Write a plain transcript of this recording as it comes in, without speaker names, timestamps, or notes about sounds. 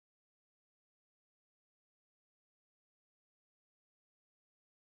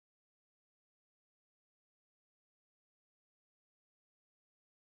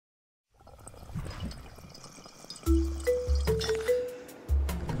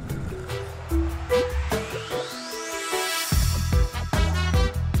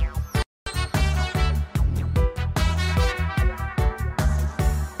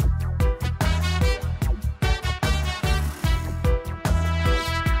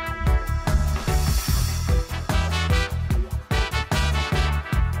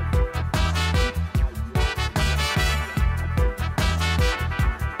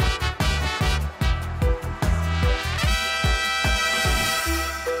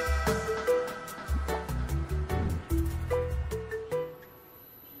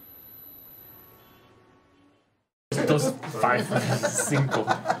those 5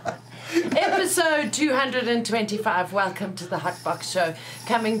 Episode 225. Welcome to the Hotbox Show.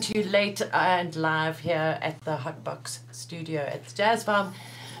 Coming to you late and live here at the Hotbox studio at the Jazz Farm.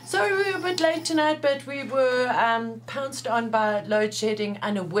 Sorry we were a bit late tonight, but we were pounced on by load shedding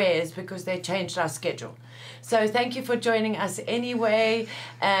unawares because they changed our schedule. So thank you for joining us anyway,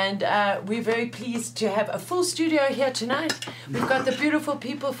 and we're very pleased to have a full studio here tonight. We've got the beautiful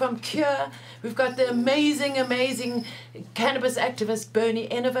people from Cure. We've got the amazing cannabis activist Bernie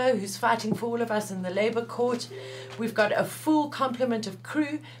Enevo, who's fighting for all of us in the Labour Court. We've got a full complement of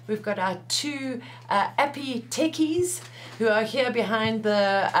crew. We've got our two appy techies who are here behind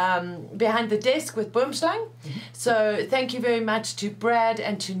the desk with Boomslang. So thank you very much to Brad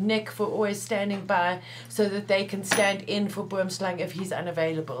and to Nick for always standing by so that they can stand in for Boomslang if he's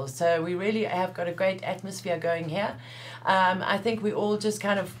unavailable. So we really have got a great atmosphere going here. I think we all just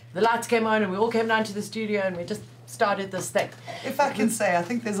kind of, the lights came on and we all came down to the studio and we just started this thing. If I can say, I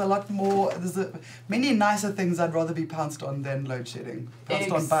think there's a lot more, many nicer things I'd rather be pounced on than load shedding.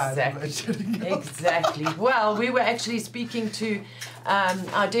 Pounced on by than load shedding. Exactly. Well, we were actually speaking to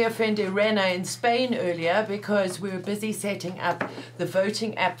our dear friend Irena in Spain earlier because we were busy setting up the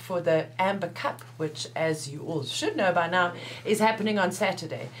voting app for the Amber Cup, which, as you all should know by now, is happening on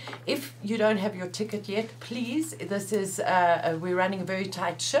Saturday. If you don't have your ticket yet, please, this is, we're running a very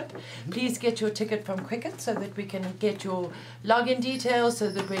tight ship. Please get your ticket from Quicket so that we can get your login details so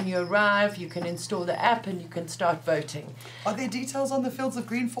that when you arrive you can install the app and you can start voting. Are there details on the Fields of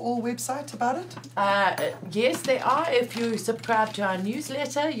Green for All website about it? Yes, there are. If you subscribe to our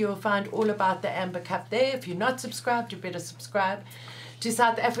newsletter, you'll find all about the Amber Cup there. If you're not subscribed, you better subscribe to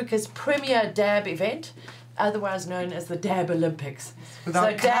South Africa's premier dab event, otherwise known as the Dab Olympics. With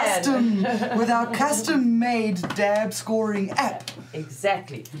our custom-made dab scoring app.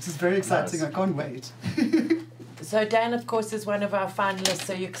 Exactly. Which is very exciting. Nice. I can't wait. So Dan, of course, is one of our finalists.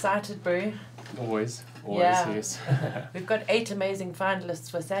 So you excited, Bru? Always, Yeah. yes. We've got 8 amazing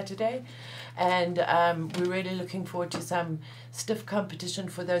finalists for Saturday, and we're really looking forward to some stiff competition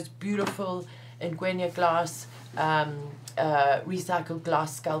for those beautiful Ngwenya glass, recycled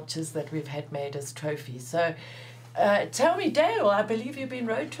glass sculptures that we've had made as trophies. So tell me, Dale, I believe you've been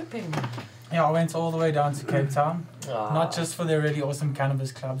road tripping. Yeah, I went all the way down to Cape Town, not just for their really awesome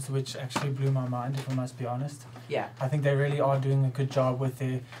cannabis clubs, which actually blew my mind, if I must be honest. Yeah. I think they really are doing a good job with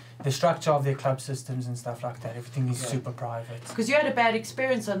the structure of their club systems and stuff like that. Everything is super private. Because you had a bad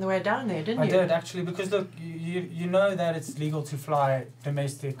experience on the way down there, didn't you? I did, actually, because look, you know that it's legal to fly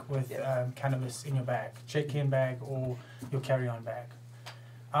domestic with cannabis in your bag, check-in bag or your carry-on bag.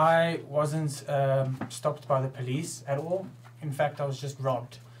 I wasn't stopped by the police at all. In fact, I was just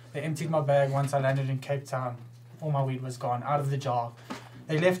robbed. They emptied my bag once I landed in Cape Town. All my weed was gone, out of the jar.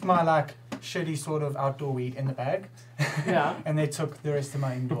 They left my, like, shitty sort of outdoor weed in the bag. Yeah. And they took the rest of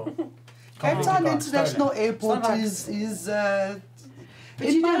my indoor. Cape Town International Airport is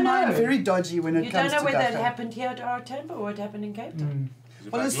in my mind very dodgy when it comes to You don't know whether Dhaka. it happened here at our temple or it happened in Cape Town?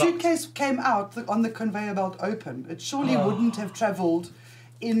 Well, a suitcase came out on the conveyor belt open. It surely wouldn't have travelled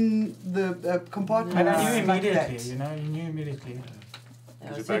in the compartment. And I knew like immediately, that. you know, you knew immediately.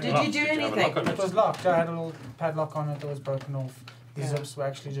 So did you do anything? It was locked. I had a little padlock on it that was broken off. The zips were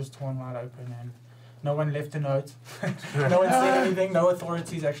actually just torn wide open and no one left a note. No one said anything. No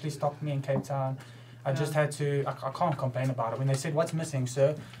authorities actually stopped me in Cape Town. I just had to, I can't complain about it. When they said, "What's missing,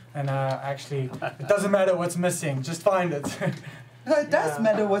 sir?" And actually, it doesn't matter what's missing, just find it. No, it does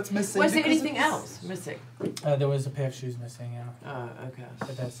matter what's missing. Was there anything else missing? There was a pair of shoes missing, yeah. Oh, okay.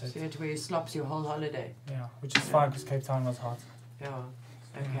 But that's it. So you had to wear slops your whole holiday? Yeah, which is fine because Cape Town was hot. Yeah,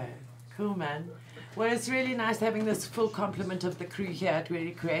 okay. Cool, man. Well, it's really nice having this full complement of the crew here. It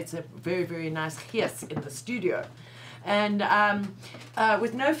really creates a very, very nice hiss in the studio. And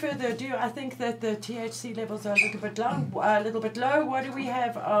with no further ado, I think that the THC levels are a little bit low. What do we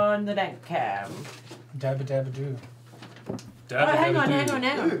have on the dank cam? Dabba dabba doo. Hang on.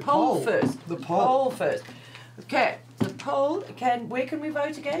 Ooh, Poll first. The poll. First. Okay, the poll. Where can we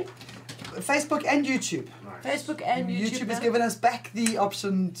vote again? Facebook and YouTube. Nice. Facebook and YouTube. YouTube has given us back the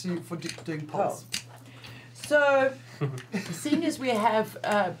option for doing polls. So, seeing as we have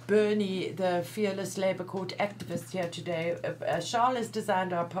Bernie, the fearless Labour Court activist, here today, Charles has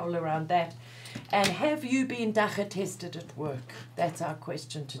designed our poll around that. And have you been dacha tested at work? That's our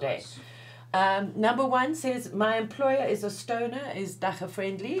question today. Nice. Number 1 says, my employer is a stoner, is dacha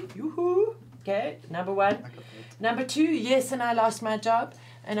friendly. Yoo-hoo. Okay, number 1. Number 2, yes, and I lost my job.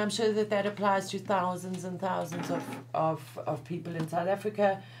 And I'm sure that applies to thousands and thousands of people in South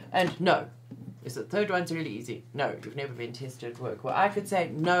Africa. And no. Is the third one's really easy. No, you've never been tested at work. Well, I could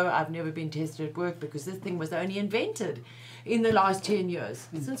say, no, I've never been tested at work because this thing was only invented in the last 10 years.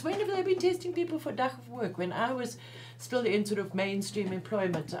 Since when have they been testing people for dag of work? When I was still in sort of mainstream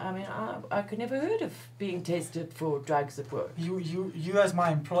employment, I mean, I could never heard of being tested for drugs at work. You as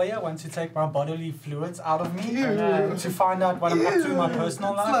my employer want to take my bodily fluids out of me to find out what I'm up to in my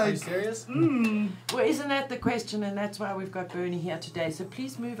personal life? Are you serious? Well, isn't that the question? And that's why we've got Bernie here today. So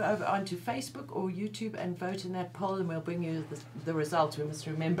please move over onto Facebook or YouTube and vote in that poll, and we'll bring you the results. We must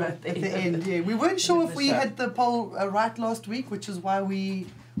remember at the end. Yeah, we weren't sure if we had the poll right last week, which is why we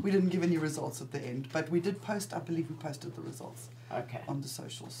didn't give any results at the end. But we did post. I believe we posted the results. Okay. On the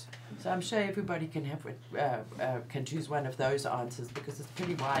socials. So I'm sure everybody can can choose one of those answers because it's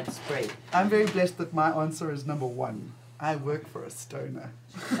pretty widespread. I'm very blessed that my answer is number 1. I work for a stoner.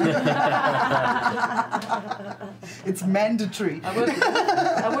 It's mandatory. I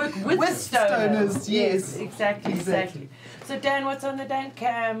work with stoners. Yes, exactly. So Dan, what's on the Dan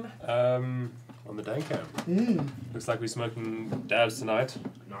cam? On the Dan cam. Looks like we're smoking dabs tonight.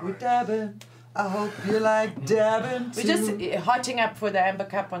 Nice. We're dabbing. I hope you like dabbing too. We're just hotting up for the Amber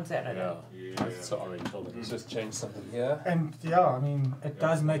Cup on Saturday. Yeah. It's so orange. Hold on. Let's just change something here. And yeah, I mean, it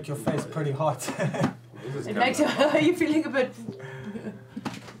does make your face pretty hot. It makes you, are you feeling a bit...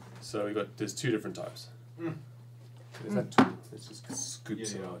 So there's 2 different types. Is that 2? Let's just scoop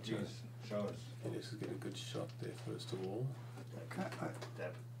some out here. Show us. Okay, let's just get a good shot there first of all. Okay.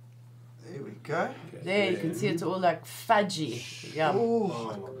 There we go. Okay, there, you can see it's all like fudgy. Yum. Oh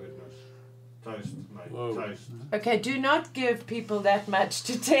my goodness. Toast, mate. Whoa. Toast. Okay, do not give people that much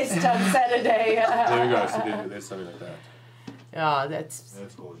to test on Saturday. There we go. So there's something like that. Yeah, that's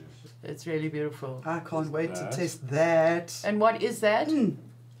gorgeous. It's really beautiful. I can't wait to test that. And what is that?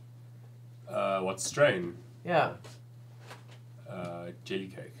 What strain? Yeah. Jelly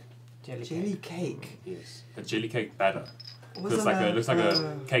cake. Jelly cake. Yes. A jelly cake batter. Looks like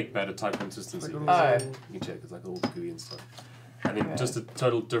a cake batter type consistency. Like you can check. It's like all gooey and stuff. And then just a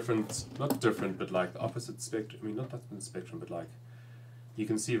total different, not different, but like the opposite spectrum. I mean, not that spectrum, but like you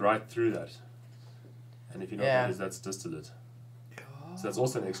can see right through that. And if you know what that is, that's distillate. So that's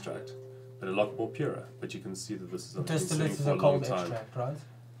also an extract, but a lot more purer. But you can see that this is a distillate is a cold extract, right?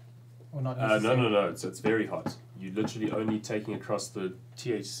 Or not necessarily? No. It's very hot. You're literally only taking across the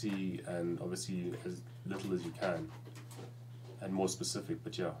THC and obviously as little as you can, and more specific.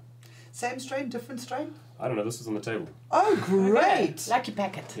 But yeah. Same strain, different strain? I don't know. This was on the table. Oh, great! Okay. Lucky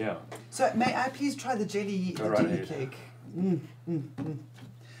packet. Yeah. So may I please try the jelly cake? Okay.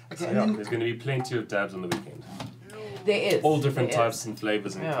 So yeah, there's going to be plenty of dabs on the weekend. There is. All different types and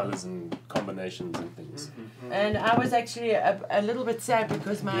flavors and colours and combinations and things. And I was actually a little bit sad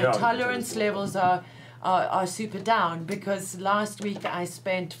because my tolerance levels are super down because last week I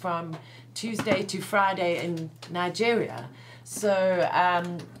spent from Tuesday to Friday in Nigeria. So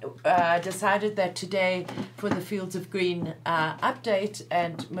I decided that today for the Fields of Green update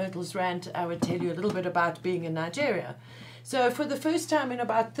and Myrtle's rant, I would tell you a little bit about being in Nigeria. So for the first time in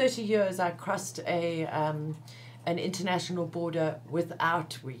about 30 years, I crossed an international border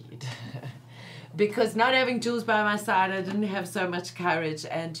without weed. Because not having Jules by my side, I didn't have so much courage.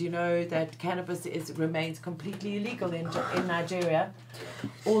 And you know that cannabis remains completely illegal in Nigeria.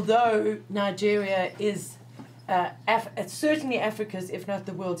 Although Nigeria is certainly Africa's, if not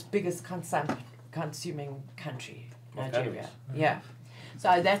the world's biggest consuming country. Nigeria. Yeah.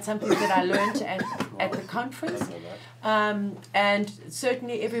 So that's something that I learned at the conference. And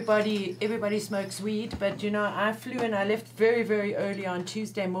certainly everybody smokes weed, but you know, I flew and I left very, very early on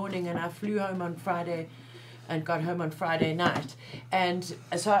Tuesday morning and I flew home on Friday and got home on Friday night. And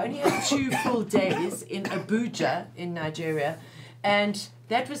so I only had 2 full days in Abuja in Nigeria. And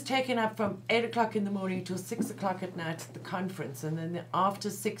that was taken up from 8 o'clock in the morning till 6 o'clock at night at the conference. And then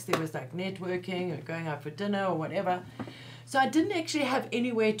after 6 there was like networking or going out for dinner or whatever. So I didn't actually have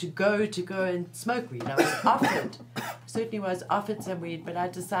anywhere to go and smoke weed. I was certainly was offered some weed, but I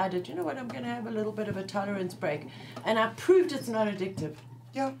decided, you know what, I'm going to have a little bit of a tolerance break. And I proved it's not addictive.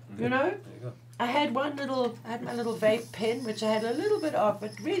 Yeah. You know? I had my little vape pen, which I had a little bit of,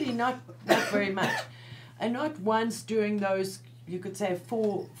 but really not very much. And not once during those, you could say,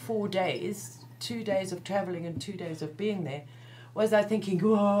 4 days, 2 days of traveling and 2 days of being there, was I thinking,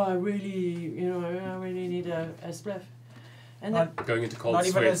 I really need a spliff. And going into cold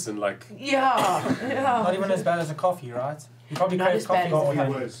sweats and like... Yeah. Not even as bad as a coffee, right? You probably crave coffee all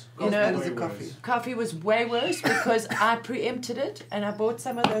day. Coffee was way worse because I preempted it and I bought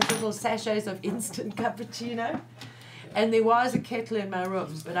some of those little sachets of instant cappuccino. And there was a kettle in my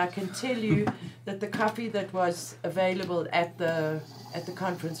room, but I can tell you that the coffee that was available at the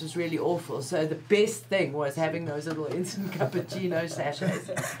conference was really awful. So the best thing was having those little instant cappuccino sachets.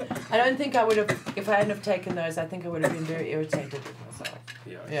 I don't think I would have, if I hadn't have taken those, I think I would have been very irritated with myself.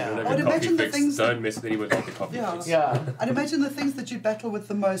 Yeah. I'd Don't have your imagine coffee the fix. things Don't mess with anyone with the coffee Yeah. fix. Yeah. I'd imagine the things that you'd battle with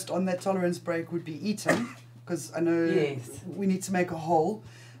the most on that tolerance break would be eating, because I know Yes. we need to make a whole,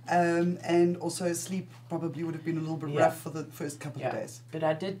 and also sleep probably would have been a little bit rough for the first couple of days. But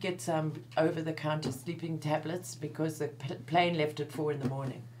I did get some over-the-counter sleeping tablets because the plane left at 4 in the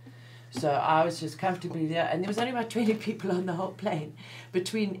morning. So I was just comfortably there, and there was only about 20 people on the whole plane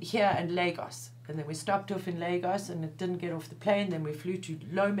between here and Lagos. And then we stopped off in Lagos and it didn't get off the plane. Then we flew to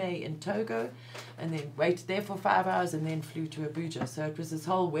Lomé in Togo and then waited there for 5 hours and then flew to Abuja. So it was this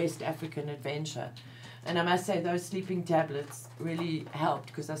whole West African adventure. And I must say those sleeping tablets really helped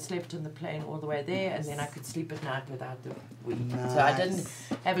because I slept on the plane all the way there and then I could sleep at night without the weed. Nice. So I didn't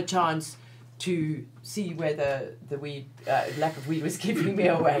have a chance to see whether the weed, lack of weed was keeping me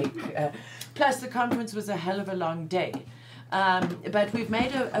awake. Plus the conference was a hell of a long day. But we've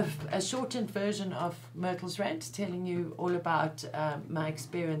made a shortened version of Myrtle's Rant telling you all about my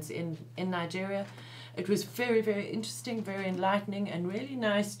experience in Nigeria. It was very, very interesting, very enlightening, and really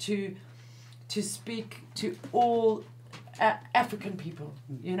nice to speak to all African people.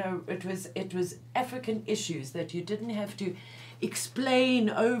 You know, it was African issues that you didn't have to explain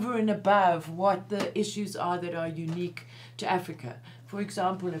over and above what the issues are that are unique to Africa. For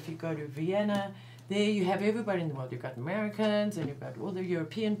example, if you go to Vienna, there you have everybody in the world. You've got Americans and you've got all the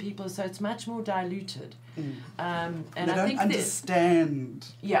European people, so it's much more diluted. And they I don't think understand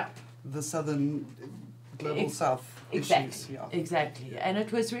yeah, the southern global south exactly, issues. Yeah. exactly. And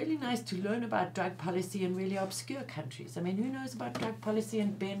it was really nice to learn about drug policy in really obscure countries. I mean, who knows about drug policy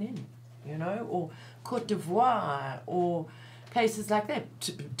in Benin, you know, or Cote d'Ivoire, or places like that.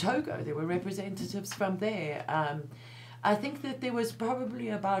 Togo, there were representatives from there. I think that there was probably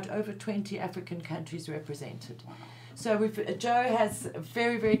about over 20 African countries represented. So Joe has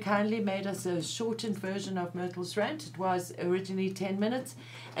very, very kindly made us a shortened version of Myrtle's Rant. It was originally 10 minutes.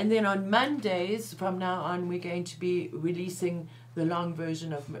 And then on Mondays, from now on, we're going to be releasing the long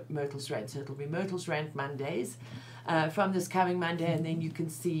version of Myrtle's Rant. So it'll be Myrtle's Rant Mondays from this coming Monday. And then you can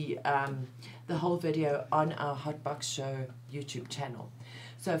see the whole video on our Hotbox Show YouTube channel.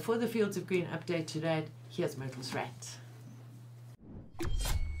 So for the Fields of Green update today, here's Myrtle's Rant.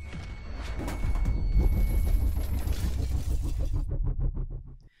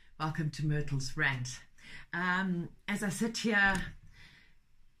 Welcome to Myrtle's Rant. As I sit here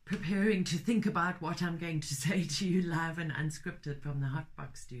preparing to think about what I'm going to say to you live and unscripted from the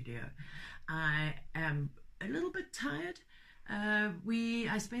Hotbox studio, I am a little bit tired.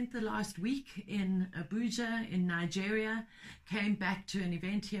 I spent the last week in Abuja in Nigeria, came back to an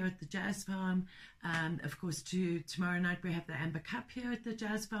event here at the Jazz Farm. Of course, tomorrow night we have the Amber Cup here at the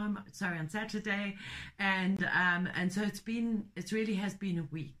Jazz Farm, on Saturday. And so it really has been a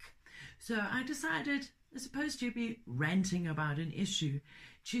week. So I decided, as opposed to be ranting about an issue,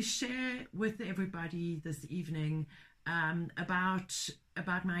 to share with everybody this evening about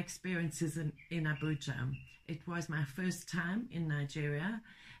my experiences in Abuja. It was my first time in Nigeria,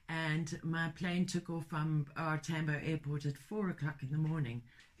 and my plane took off from our Tambo airport at 4 o'clock in the morning.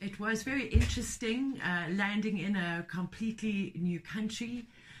 It was very interesting landing in a completely new country,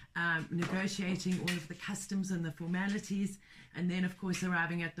 negotiating all of the customs and the formalities, and then, of course,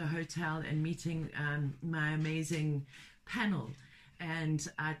 arriving at the hotel and meeting my amazing panel. And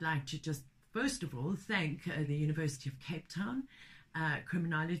I'd like to just, first of all, thank the University of Cape Town,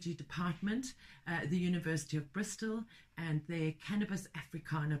 Criminology Department, the University of Bristol, and their Cannabis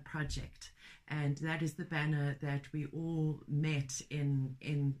Africana project. And that is the banner that we all met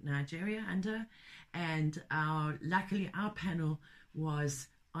in Nigeria under. And luckily our panel was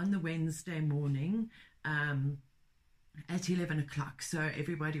on the Wednesday morning at 11 o'clock. So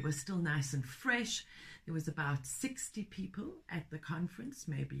everybody was still nice and fresh. There was about 60 people at the conference,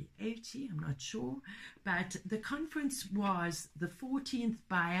 maybe 80, I'm not sure. But the conference was the 14th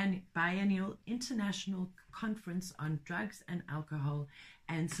Biennial International Conference on Drugs and Alcohol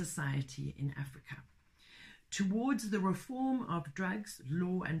and Society in Africa. Towards the reform of drugs,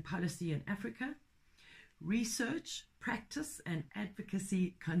 law and policy in Africa, research, practice and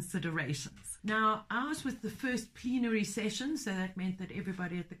advocacy considerations. Now, ours was the first plenary session, so that meant that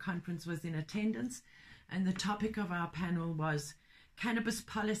everybody at the conference was in attendance, and the topic of our panel was cannabis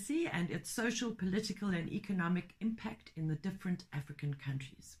policy and its social, political and economic impact in the different African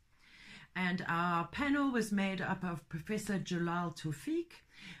countries. And our panel was made up of Professor Jalal Tawfiq.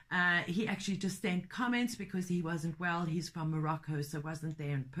 He actually just sent comments because he wasn't well. He's from Morocco, so wasn't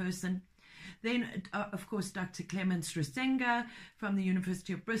there in person. Then, of course, Dr. Clemens Rusenga from the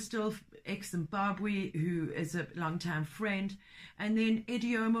University of Bristol, ex-Zimbabwe, who is a long-time friend. And then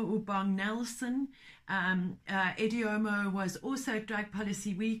Idiomo Ubong Nelson. Idiomo was also at Drug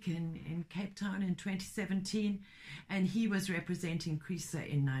Policy Week in Cape Town in 2017, and he was representing CRISA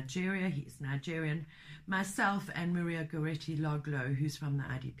in Nigeria. He's Nigerian. Myself and Maria Goretti Loglo, who's from the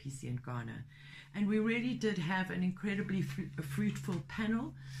IDPC in Ghana. And we really did have an incredibly fruitful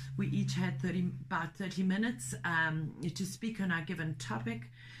panel. We each had about 30 minutes to speak on our given topic.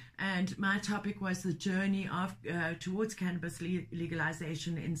 And my topic was the journey of towards cannabis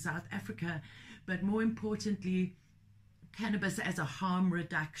legalization in South Africa, but more importantly, cannabis as a harm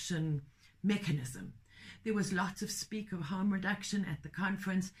reduction mechanism. There was lots of speak of harm reduction at the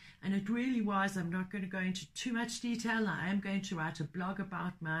conference, and it really was. I'm not going to go into too much detail. I am going to write a blog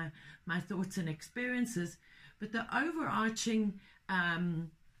about my thoughts and experiences, but the overarching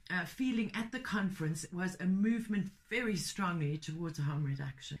feeling at the conference was a movement very strongly towards harm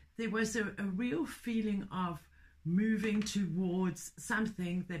reduction. There was a real feeling of moving towards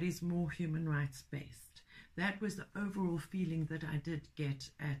something that is more human rights based. That was the overall feeling that I did get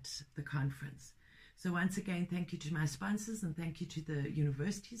at the conference. So once again, thank you to my sponsors and thank you to the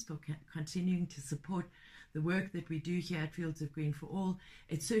universities for continuing to support the work that we do here at Fields of Green for All.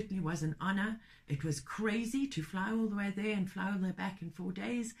 It certainly was an honor. It was crazy to fly all the way there and fly all the way back in 4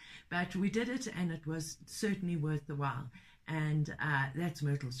 days, but we did it and it was certainly worth the while. And that's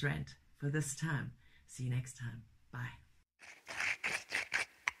Myrtle's rant for this time. See you next time. Bye.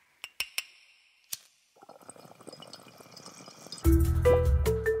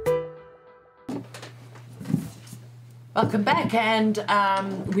 Welcome back, and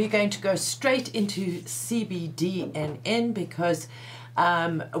we're going to go straight into CBDNN because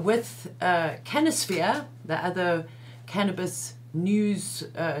with Canosphere, the other cannabis news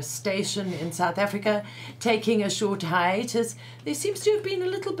station in South Africa, taking a short hiatus, there seems to have been a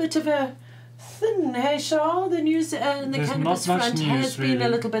little bit of a thin, hey Charles? The news in the cannabis front has been a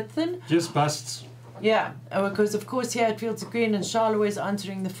little bit thin. Just busts. Yeah, because of course here at Fields of Green and Charles always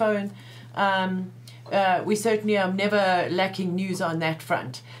answering the phone. We certainly are never lacking news on that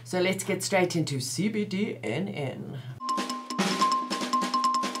front. So let's get straight into CBDNN.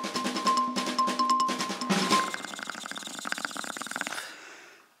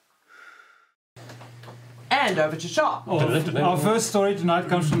 And over to Shaw. Our first story tonight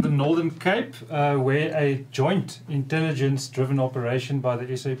comes from the Northern Cape, where a joint intelligence-driven operation by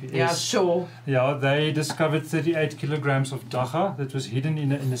the SAPS. Yeah, sure. Yeah, they discovered 38 kilograms of dagga that was hidden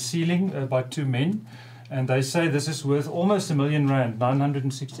in a ceiling by two men. And they say this is worth almost R1 million,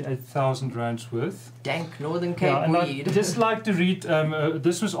 968,000 rands worth. Dank Northern Cape weed. I'd just like to read,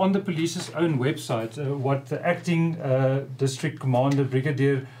 this was on the police's own website, what the acting district commander,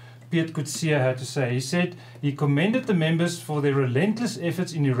 Brigadier Piet Kutsia, had to say. He said he commended the members for their relentless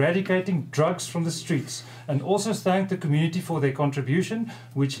efforts in eradicating drugs from the streets and also thanked the community for their contribution,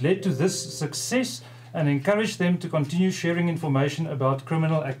 which led to this success, and encouraged them to continue sharing information about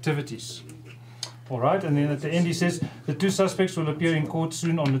criminal activities. All right, and then at the end he says the two suspects will appear in court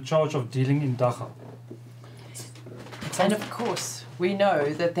soon on the charge of dealing in dagga. And of course, we know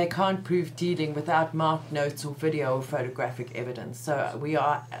that they can't prove dealing without marked notes or video or photographic evidence. So we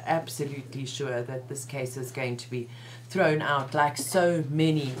are absolutely sure that this case is going to be thrown out like so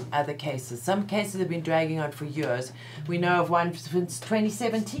many other cases. Some cases have been dragging on for years. We know of one since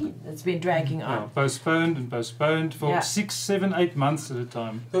 2017 that's been dragging on. Yeah, postponed and postponed for 6, 7, 8 months at a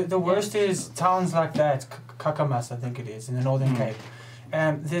time. The worst is towns like that, Kakamas I think it is, in the Northern Cape.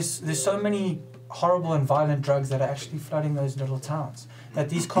 There's so many horrible and violent drugs that are actually flooding those little towns that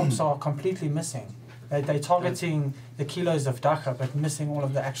these cops are completely missing. They're targeting the kilos of dagga but missing all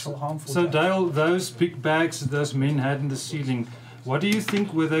of the actual harmful So drugs. Dale, those big bags that those men had in the ceiling, what do you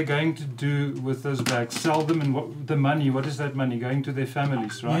think were they going to do with those bags? Sell them, and what the money, what is that money going to their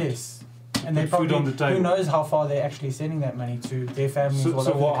families, right? Yes. And they Put probably, food on the table. who knows how far they're actually sending that money to their families.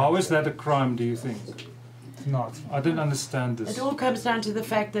 So how is that a crime, do you think? Not. I don't understand this. It all comes down to the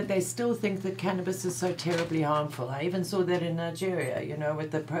fact that they still think that cannabis is so terribly harmful. I even saw that in Nigeria, you know,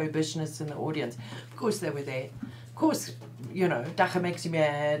 with the prohibitionists in the audience. Of course they were there. Of course, you know, dagga makes you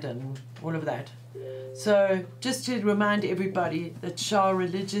mad and all of that. So just to remind everybody that Shah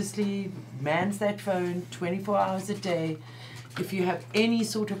religiously mans that phone 24 hours a day. If you have any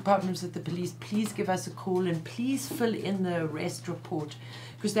sort of problems with the police, please give us a call and please fill in the arrest report,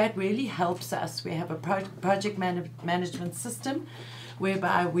 because that really helps us. We have a project management system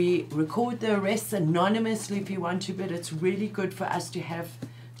whereby we record the arrests anonymously if you want to, but it's really good for us to have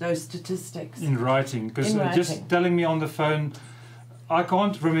those statistics. In writing, because just telling me on the phone, I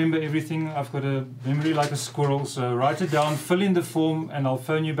can't remember everything. I've got a memory like a squirrel, so write it down, fill in the form, and I'll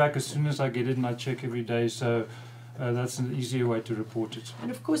phone you back as soon as I get it, and I check every day. So that's an easier way to report it.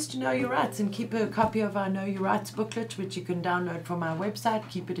 And of course, to know your rights, and keep a copy of our Know Your Rights booklet, which you can download from our website.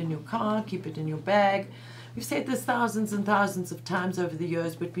 Keep it in your car, keep it in your bag. We've said this thousands and thousands of times over the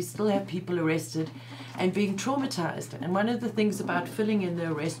years, but we still have people arrested and being traumatized. And one of the things about filling in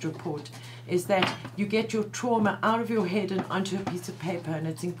the arrest report is that you get your trauma out of your head and onto a piece of paper, and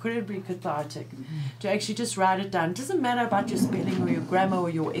it's incredibly cathartic to actually just write it down. It doesn't matter about your spelling or your grammar or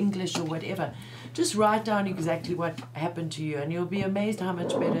your English or whatever. Just write down exactly what happened to you, and you'll be amazed how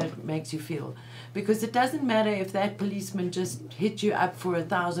much better it makes you feel. Because it doesn't matter if that policeman just hit you up for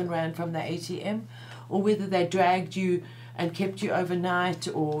 1,000 rand from the ATM, or whether they dragged you and kept you overnight,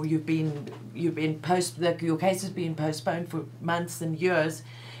 or your case has been postponed for months and years.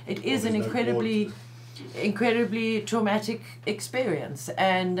 It is an incredibly traumatic experience,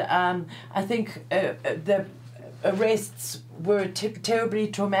 and I think the arrests were terribly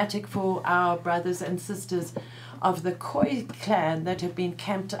traumatic for our brothers and sisters of the Khoi clan that had been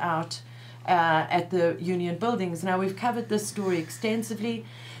camped out at the Union buildings. Now, we've covered this story extensively.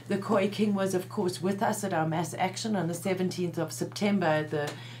 The Khoi King was, of course, with us at our mass action on the 17th of September at the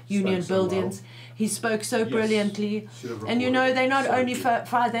Union buildings. He spoke so brilliantly. And you know, they're not only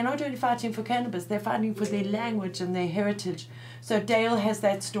fighting for cannabis, they're fighting for their language and their heritage. So Dale has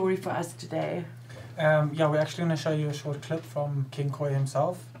that story for us today. Yeah, we're actually going to show you a short clip from King Khoi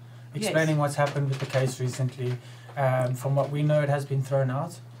himself, explaining what's happened with the case recently. From what we know, it has been thrown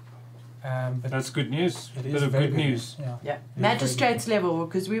out. But that's good news. It is bit of good news. Yeah. Magistrates level,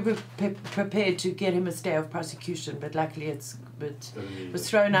 because we were prepared to get him a stay of prosecution, but luckily it was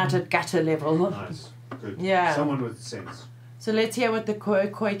thrown out at gutter level. Nice. Good. Yeah. Someone with sense. So let's hear what the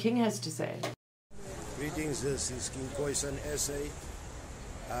Khoi King has to say. Greetings, this is King Khoisan SA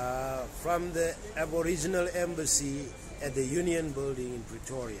from the Aboriginal Embassy at the Union Building in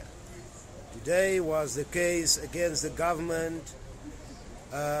Pretoria. Today was the case against the government.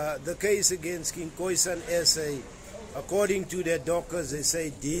 The case against King Khoisan SA, according to their dockers, they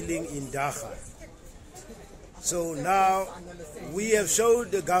say dealing in Dagga. So now we have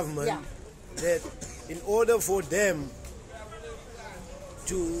showed the government that in order for them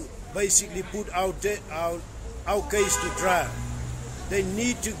to basically put our case to trial, they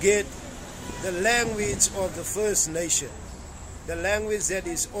need to get the language of the First Nation, the language that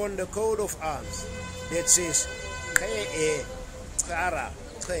is on the coat of arms that says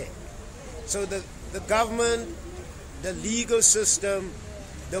so the government, the legal system,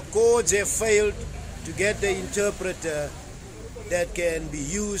 the courts have failed to get the interpreter that can be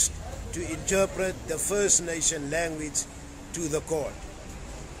used to interpret the First Nation language to the court.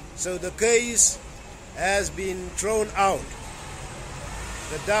 So the case has been thrown out.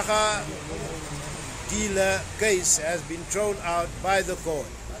 The Dagga dealer case has been thrown out by the court.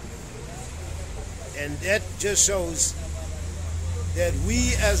 And that just shows that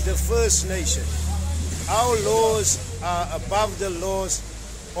we as the First Nation, our laws are above the laws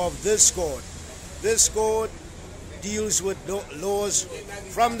of this court. This court deals with laws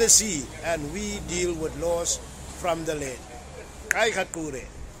from the sea, and we deal with laws from the land.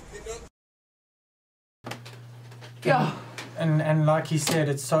 Yeah. And like he said,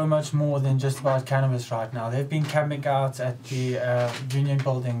 it's so much more than just about cannabis right now. They've been camping out at the Union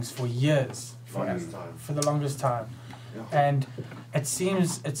buildings for years, for the longest time. Yeah. And it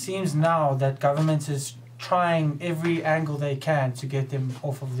seems now that government is trying every angle they can to get them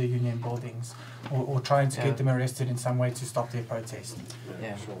off of the Union buildings, or trying to get them arrested in some way to stop their protest.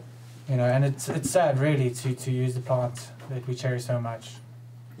 Yeah. Sure. You know, and it's sad really to use the plant that we cherish so much.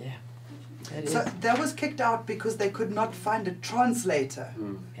 Yeah. So that was kicked out because they could not find a translator.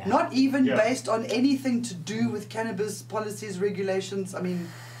 Yeah. Not even based on anything to do with cannabis policies, regulations. I mean,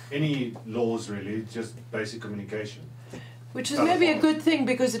 any laws really, just basic communication. Which is maybe a good thing,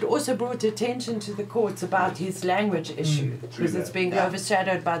 because it also brought attention to the courts about his language issue, because it's being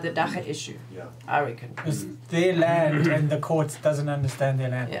overshadowed by the Dagga issue. Yeah. I reckon. It's their land, and the court doesn't understand their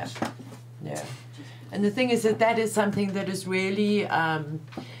language. Yeah. And the thing is that is something that is really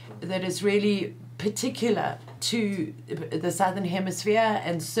particular to the Southern Hemisphere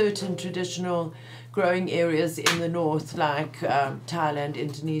and certain traditional growing areas in the north, like Thailand,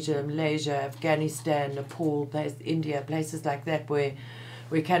 Indonesia, Malaysia, Afghanistan, Nepal, India, places like that where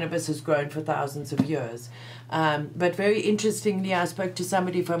cannabis has grown for thousands of years. But very interestingly, I spoke to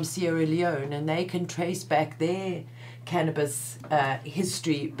somebody from Sierra Leone, and they can trace back their cannabis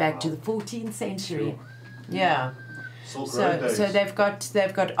history back to the 14th century. Yeah. Silk Road days. So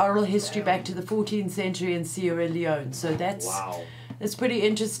they've got oral history back to the 14th century in Sierra Leone. So that's it's pretty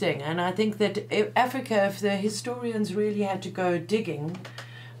interesting. And I think that Africa, if the historians really had to go digging,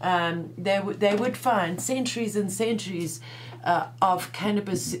 they would find centuries and centuries of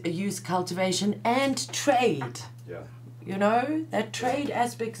cannabis use, cultivation, and trade. Yeah. You know, that trade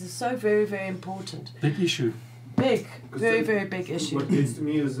aspect is so very, very important. Big issue. Big, 'Cause very, very big issue. What gets to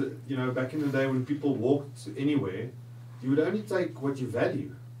me is that, you know, back in the day when people walked anywhere, you would only take what you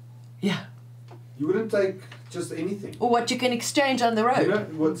value. Yeah. You wouldn't take just anything. Or what you can exchange on the road.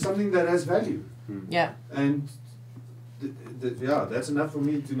 You know, something that has value. Yeah. And yeah, that's enough for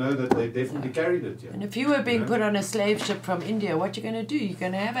me to know that they definitely carried it. Yeah. And if you were being Yeah. put on a slave ship from India, what you're going to do? You're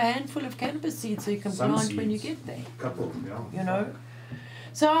going to have a handful of cannabis seeds so you can Some plant when you seeds. get there. Couple, yeah. You know.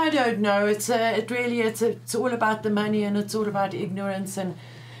 So I don't know. It's all about the money, and it's all about ignorance,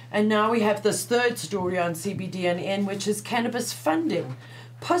 and now we have this third story on CBDNN, which is cannabis funding,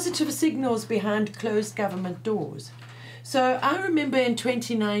 positive signals behind closed government doors. So I remember in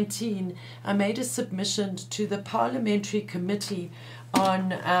 2019, I made a submission to the Parliamentary Committee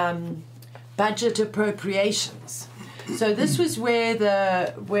on Budget Appropriations. So this was where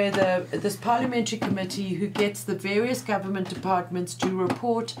this parliamentary committee, who gets the various government departments to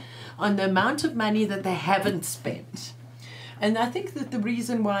report on the amount of money that they haven't spent. And I think that the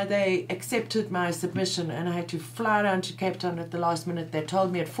reason why they accepted my submission, and I had to fly down to Cape Town at the last minute, they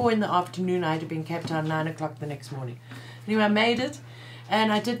told me at 4 in the afternoon I had to be in Cape Town 9 o'clock the next morning. Anyway, I made it,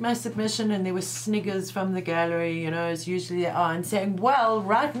 and I did my submission, and there were sniggers from the gallery, you know, as usually there are, and saying, well,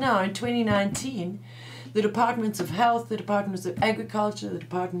 right now in 2019, the Departments of Health, the Departments of Agriculture, the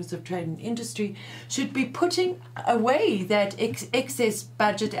Departments of Trade and Industry should be putting away that excess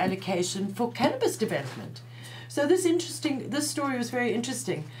budget allocation for cannabis development. So this story was very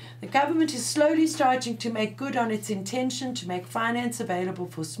interesting. The government is slowly starting to make good on its intention to make finance available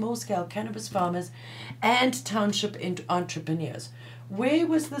for small-scale cannabis farmers and township entrepreneurs. Where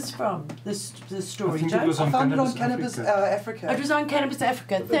was this from, this story, I think Joe? it was I on found it on Cannabis Cannabis Africa. It was on Cannabis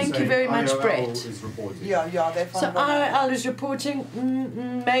Africa. But they Thank you say very much, IOL Brett. is reporting. Yeah, they found So it on IOL is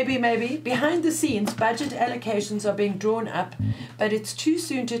reporting, maybe. Behind the scenes, budget allocations are being drawn up, but it's too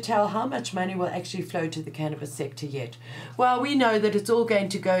soon to tell how much money will actually flow to the cannabis sector yet. Well, we know that it's all going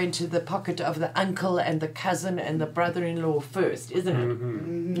to go into the pocket of the uncle and the cousin and the brother-in-law first, isn't it?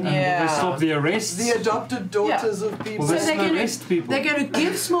 And will they stop the arrests? the adopted daughters of people. Will they So still they're arrest people? They're going to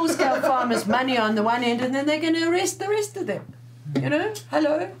give small-scale farmers money on the one end, and then they're going to arrest the rest of them. You know?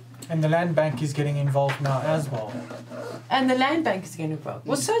 Hello? And the land bank is getting involved now as well. And the land bank is getting involved.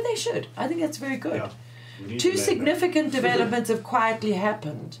 Well, so they should. I think that's very good. Yeah. We need Two to let significant developments have quietly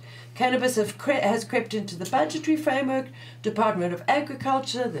happened. Cannabis has crept into the budgetary framework. Department of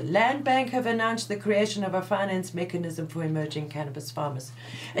Agriculture, the Land Bank have announced the creation of a finance mechanism for emerging cannabis farmers.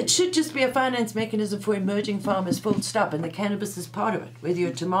 It should just be a finance mechanism for emerging farmers, full stop, and the cannabis is part of it. Whether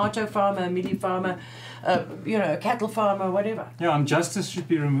you're a tomato farmer, a mealie farmer, a cattle farmer, whatever. Yeah, and justice should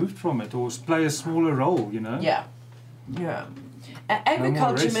be removed from it or play a smaller role, you know? Yeah.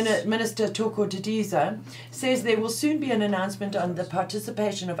 Agriculture arrests. Minister Toko Didiza says there will soon be an announcement on the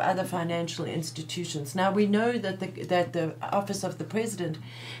participation of other financial institutions. Now, we know that the Office of the President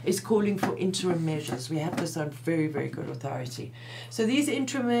is calling for interim measures. We have this on very, very good authority. So these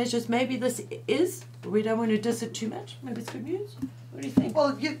interim measures, maybe this is, we don't want to diss it too much. Maybe it's good news. What do you think?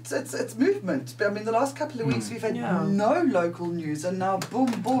 Well, it's movement. I mean, the last couple of weeks we've had no local news, and now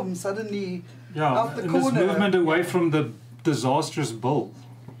boom, boom, suddenly out the and corner. this movement away from the disastrous bill.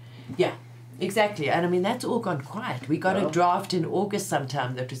 Yeah, exactly. And I mean, that's all gone quiet. We got a draft in August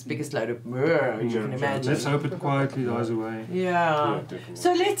sometime that was the biggest load of you can imagine. Let's hope it quietly dies away. Yeah. Definitely.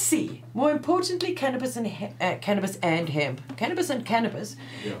 So let's see. More importantly, cannabis and hemp, cannabis and cannabis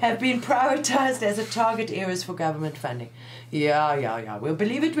have been prioritized as a target areas for government funding. Yeah. We'll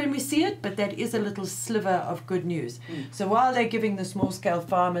believe it when we see it, but that is a little sliver of good news. So while they're giving the small-scale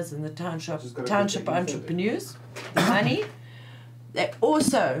farmers and the township entrepreneurs the money, they're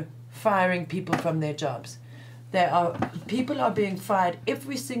also firing people from their jobs. People are being fired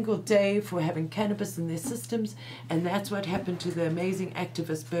every single day for having cannabis in their systems, and that's what happened to the amazing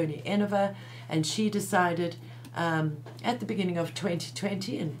activist Bernie Enova. And she decided at the beginning of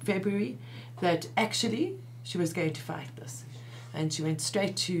 2020 in February that actually she was going to fight this. And she went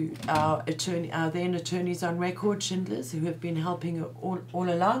straight to our then attorneys on record, Schindler's, who have been helping her all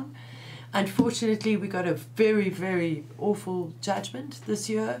along. Unfortunately, we got a very, very awful judgment this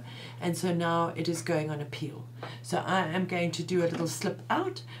year, and so now it is going on appeal. So I am going to do a little slip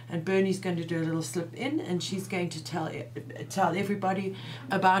out, and Bernie's going to do a little slip in, and she's going to tell everybody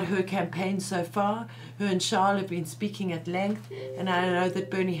about her campaign so far. Her and Charles have been speaking at length, and I know that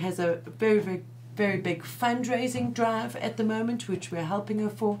Bernie has a very, very, very big fundraising drive at the moment, which we're helping her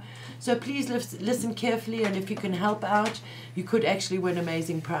for. So please listen carefully, and if you can help out, you could actually win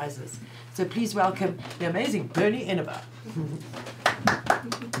amazing prizes. So please welcome the amazing Bernie Inaba.